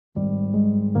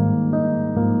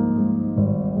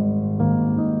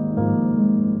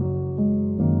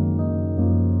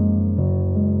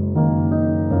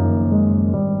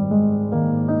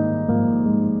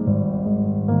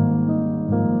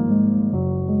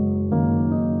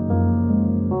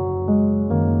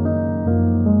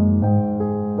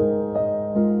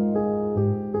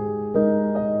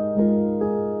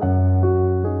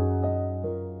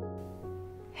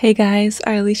Hey guys,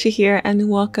 Arleesha here and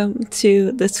welcome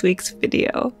to this week's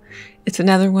video. It's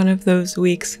another one of those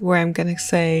weeks where I'm gonna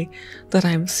say that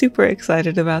I'm super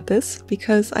excited about this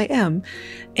because I am.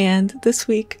 And this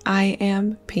week I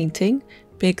am painting,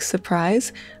 big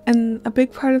surprise, and a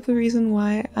big part of the reason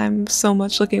why I'm so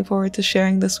much looking forward to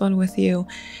sharing this one with you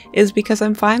is because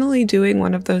I'm finally doing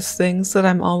one of those things that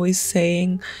I'm always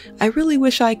saying, I really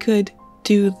wish I could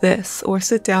do this, or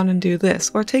sit down and do this,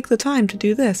 or take the time to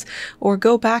do this, or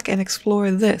go back and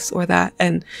explore this or that.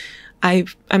 And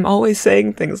I'm always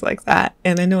saying things like that,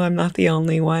 and I know I'm not the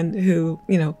only one who,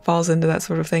 falls into that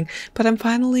sort of thing, but I'm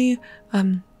finally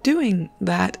doing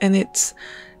that, and it's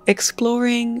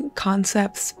exploring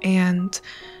concepts and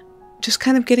just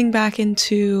kind of getting back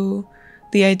into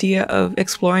the idea of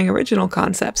exploring original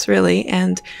concepts, really,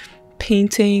 and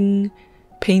painting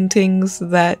paintings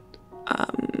that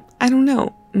I don't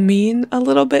know, mean a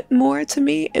little bit more to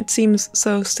me. It seems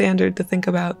so standard to think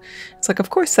about. It's like,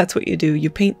 of course that's what you do. You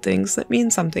paint things that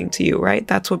mean something to you, right?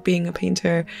 That's what being a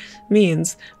painter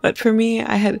means. But for me,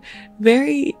 I had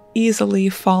very easily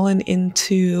fallen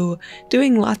into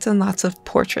doing lots and lots of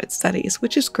portrait studies,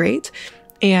 which is great.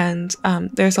 And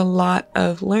there's a lot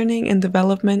of learning and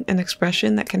development and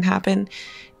expression that can happen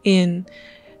in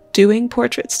doing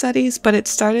portrait studies, but it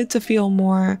started to feel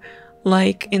more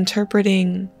like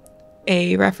interpreting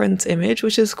a reference image,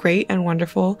 which is great and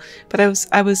wonderful, but it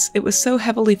was so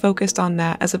heavily focused on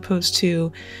that as opposed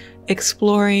to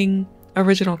exploring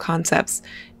original concepts.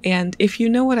 And if you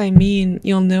know what I mean,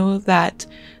 you'll know that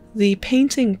the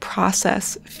painting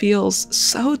process feels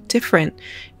so different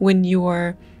when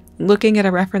you're looking at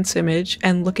a reference image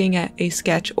and looking at a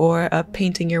sketch or a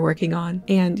painting you're working on,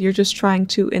 and you're just trying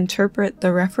to interpret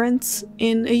the reference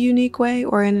in a unique way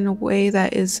or in a way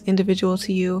that is individual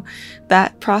to you.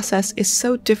 That process is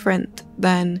so different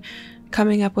than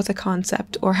coming up with a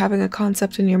concept or having a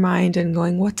concept in your mind and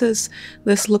going, what does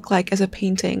this look like as a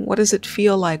painting? What does it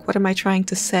feel like? What am I trying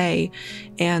to say?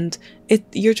 And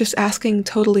you're just asking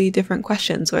totally different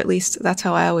questions, or at least that's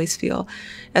how I always feel,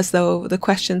 as though the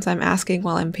questions I'm asking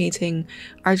while I'm painting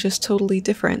are just totally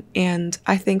different. And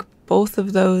I think both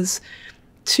of those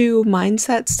two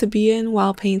mindsets to be in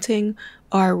while painting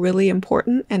are really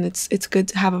important, and it's good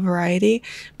to have a variety,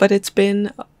 but it's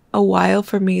been a while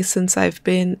for me since I've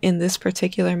been in this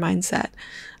particular mindset.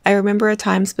 I remember a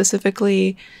time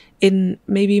specifically in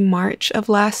maybe March of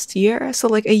last year, so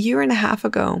like a year and a half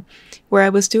ago, where I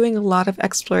was doing a lot of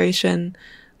exploration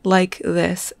like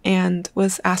this and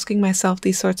was asking myself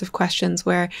these sorts of questions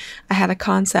where I had a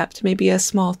concept, maybe a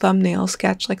small thumbnail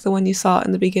sketch like the one you saw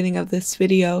in the beginning of this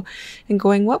video, and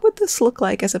going, what would this look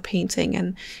like as a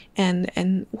painting,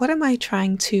 and what am I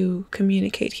trying to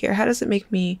communicate here? How does it make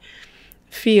me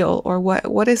feel, or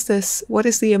what is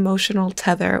the emotional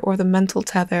tether or the mental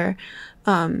tether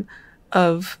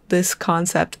of this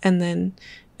concept, and then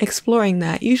exploring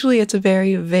that. Usually it's a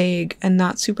very vague and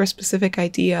not super specific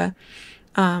idea,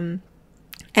 and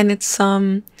it's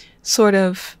some sort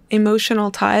of emotional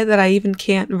tie that I even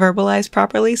can't verbalize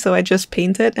properly, so I just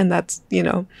paint it, and that's,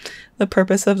 the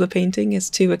purpose of the painting is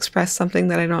to express something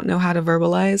that I don't know how to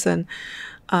verbalize. And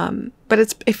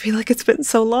but I feel like it's been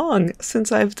so long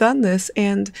since I've done this,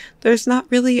 and there's not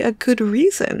really a good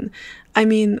reason. I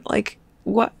mean, like,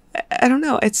 what? I don't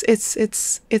know. It's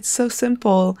so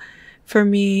simple for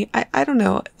me. I don't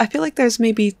know. I feel like there's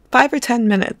maybe 5 or 10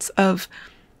 minutes of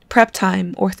prep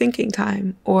time or thinking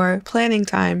time or planning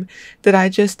time that I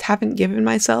just haven't given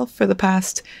myself for the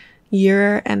past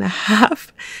year and a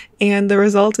half, and the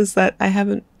result is that I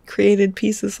haven't created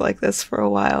pieces like this for a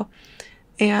while.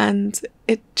 And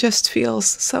it just feels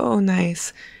so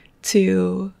nice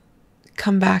to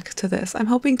come back to this. I'm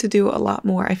hoping to do a lot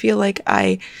more. I feel like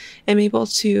I am able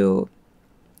to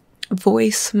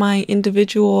voice my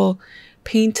individual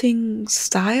painting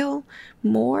style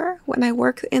more when I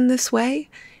work in this way,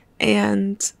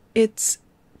 and it's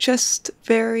just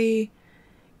very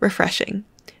refreshing.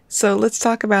 So let's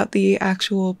talk about the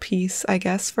actual piece, I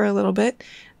guess, for a little bit.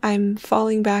 I'm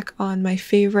falling back on my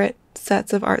favorite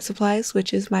sets of art supplies,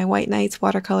 which is my White Nights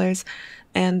watercolors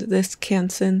and this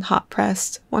Canson hot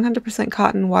pressed 100%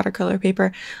 cotton watercolor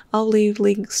paper. I'll leave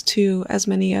links to as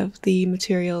many of the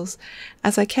materials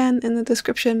as I can in the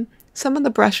description. Some of the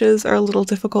brushes are a little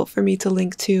difficult for me to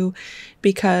link to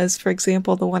because, for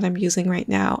example, the one I'm using right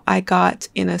now, I got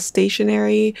in a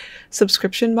stationery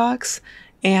subscription box,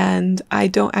 and I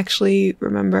don't actually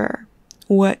remember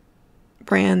what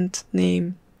brand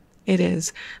name it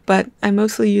is, but I'm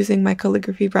mostly using my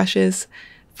calligraphy brushes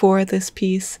for this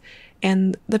piece,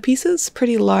 and the piece is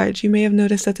pretty large. You may have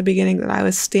noticed at the beginning that I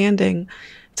was standing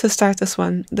to start this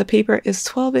one. The paper is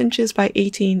 12 inches by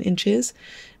 18 inches,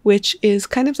 which is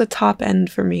kind of the top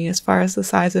end for me as far as the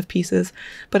size of pieces,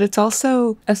 but it's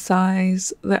also a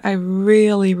size that I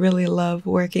really, really love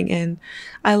working in.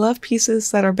 I love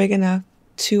pieces that are big enough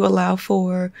to allow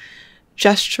for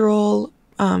gestural,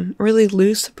 really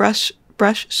loose brush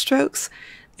strokes,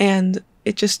 and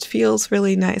it just feels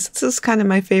really nice. This is kind of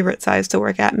my favorite size to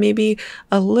work at, maybe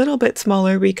a little bit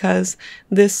smaller because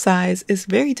this size is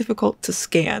very difficult to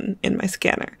scan in my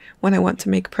scanner when I want to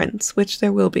make prints, which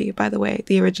there will be, by the way.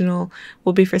 The original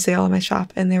will be for sale in my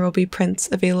shop, and there will be prints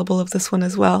available of this one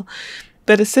as well.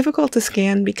 But it's difficult to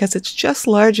scan because it's just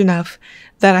large enough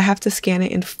that I have to scan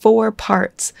it in 4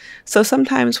 parts. So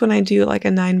sometimes when I do like a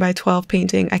 9x12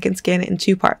 painting, I can scan it in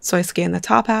 2 parts. So I scan the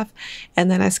top half,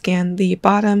 and then I scan the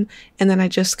bottom, and then I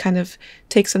just kind of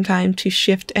take some time to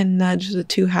shift and nudge the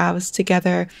 2 halves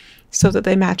together so that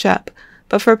they match up.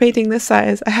 But for a painting this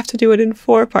size, I have to do it in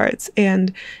 4 parts,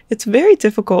 and it's very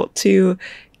difficult to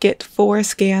get 4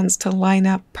 scans to line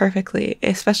up perfectly,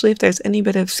 especially if there's any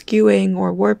bit of skewing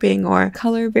or warping or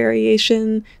color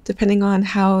variation, depending on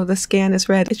how the scan is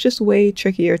read. It's just way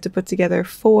trickier to put together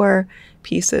 4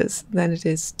 pieces than it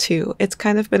is 2. It's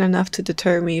kind of been enough to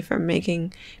deter me from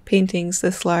making paintings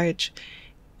this large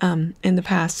in the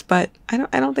past, but I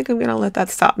don't think I'm gonna let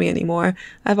that stop me anymore.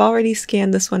 I've already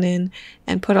scanned this one in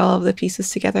and put all of the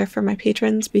pieces together for my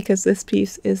patrons, because this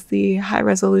piece is the high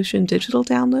resolution digital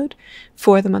download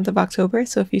for the month of October.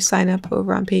 So if you sign up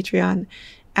over on Patreon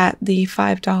at the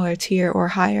 $5 tier or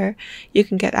higher, you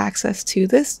can get access to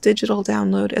this digital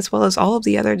download as well as all of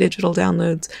the other digital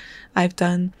downloads I've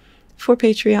done for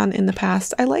Patreon in the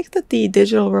past. I like that the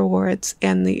digital rewards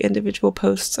and the individual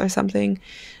posts are something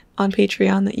on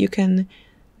Patreon that you can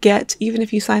get even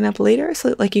if you sign up later, so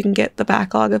that, like, you can get the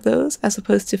backlog of those as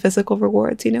opposed to physical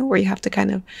rewards, you know, where you have to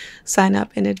kind of sign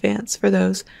up in advance for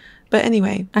those. But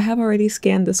anyway, I have already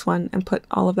scanned this one and put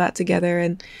all of that together,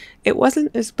 and it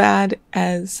wasn't as bad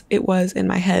as it was in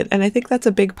my head. And I think that's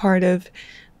a big part of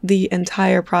the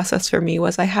entire process for me.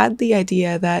 Was I had the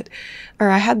idea that, or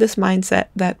I had this mindset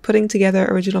that putting together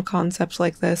original concepts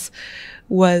like this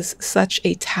was such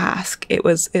a task. It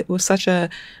was such a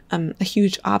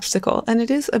huge obstacle, and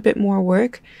it is a bit more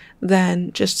work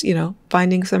than just, you know,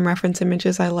 finding some reference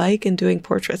images I like and doing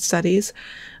portrait studies.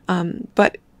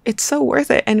 But it's so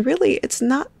worth it, and really, it's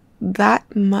not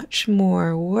that much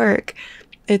more work.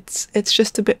 It's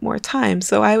just a bit more time.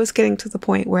 So I was getting to the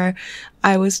point where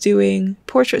I was doing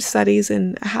portrait studies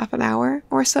in a half an hour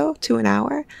or so to an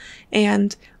hour,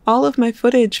 and all of my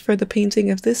footage for the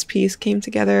painting of this piece came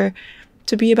together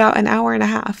to be about an hour and a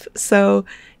half. So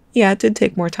yeah, it did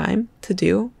take more time to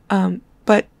do,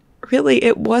 but really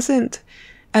it wasn't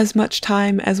as much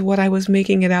time as what I was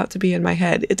making it out to be in my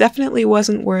head. It definitely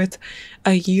wasn't worth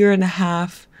a year and a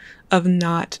half of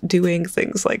not doing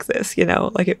things like this, you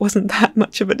know, like it wasn't that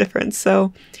much of a difference.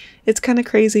 So it's kind of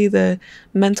crazy the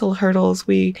mental hurdles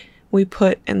we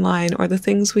put in line, or the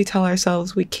things we tell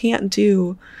ourselves we can't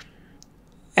do.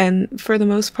 And for the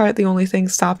most part, the only thing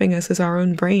stopping us is our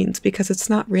own brains, because it's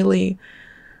not really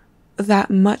that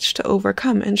much to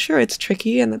overcome. And sure, it's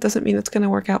tricky, and that doesn't mean it's going to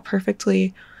work out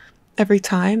perfectly every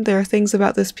time. There are things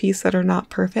about this piece that are not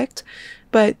perfect,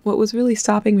 but what was really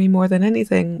stopping me more than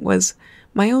anything was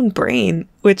my own brain,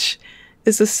 which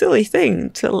is a silly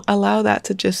thing to allow that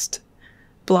to just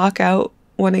block out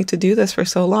wanting to do this for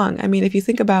so long. I mean, if you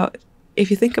think about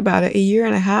it, a year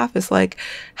and a half is like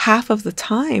half of the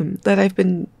time that I've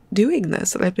been doing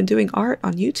this, that I've been doing art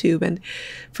on YouTube. And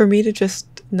for me to just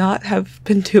not have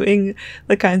been doing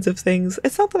the kinds of things,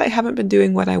 it's not that I haven't been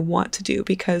doing what I want to do,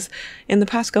 because in the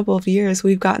past couple of years,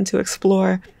 we've gotten to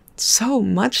explore so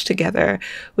much together.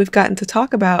 We've gotten to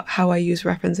talk about how I use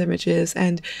reference images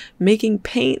and making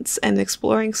paints and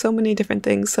exploring so many different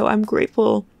things. So I'm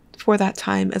grateful for that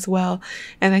time as well.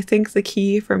 And I think the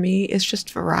key for me is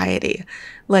just variety,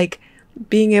 like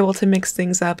being able to mix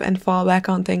things up and fall back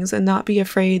on things and not be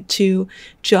afraid to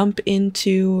jump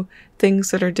into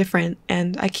things that are different.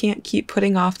 And I can't keep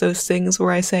putting off those things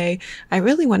where I say, I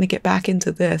really want to get back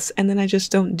into this, and then I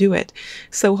just don't do it.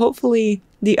 So hopefully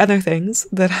the other things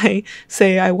that I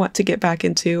say I want to get back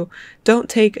into don't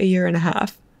take a year and a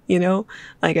half, you know?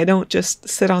 Like, I don't just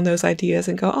sit on those ideas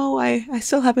and go, oh, I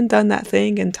still haven't done that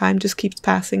thing, and time just keeps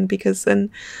passing, because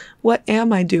then what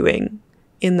am I doing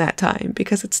in that time?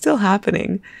 Because it's still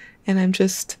happening and I'm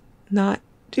just not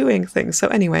doing things. So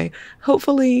anyway,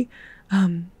 hopefully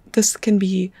this can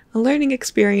be a learning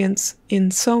experience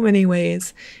in so many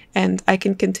ways, and I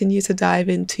can continue to dive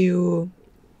into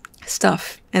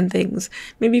stuff and things.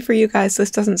 Maybe for you guys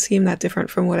this doesn't seem that different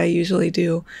from what I usually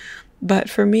do, But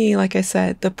for me, like I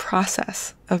said, the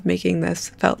process of making this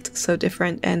felt so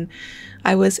different, and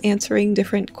I was answering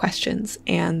different questions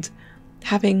and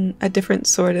having a different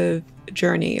sort of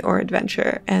journey or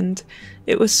adventure, and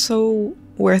it was so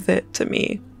worth it to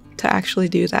me to actually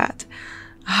do that.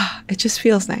 It just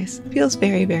feels nice. It feels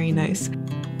very, very nice.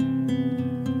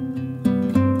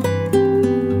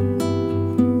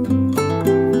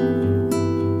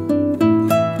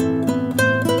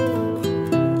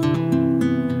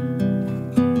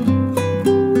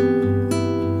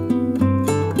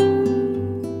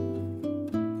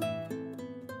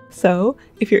 So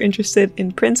if you're interested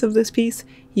in prints of this piece,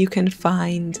 you can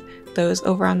find those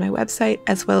over on my website,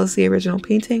 as well as the original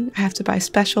painting. I have to buy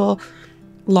special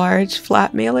large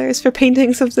flat mailers for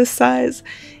paintings of this size,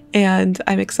 and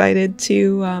I'm excited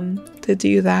to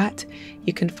do that.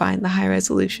 You can find the high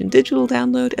resolution digital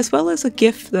download, as well as a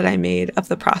GIF that I made of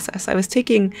the process. I was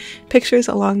taking pictures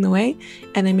along the way,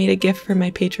 and I made a GIF for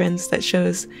my patrons that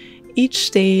shows each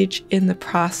stage in the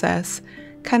process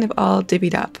kind of all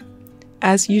divvied up.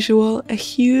 As usual, a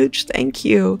huge thank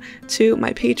you to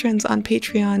my patrons on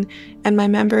Patreon and my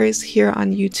members here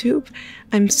on YouTube.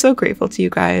 I'm so grateful to you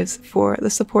guys for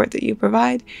the support that you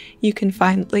provide. You can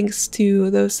find links to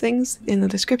those things in the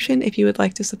description if you would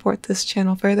like to support this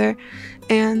channel further.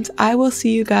 And I will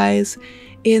see you guys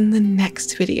in the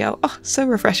next video. Oh, so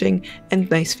refreshing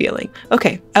and nice feeling.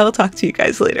 Okay, I will talk to you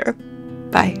guys later.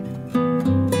 Bye.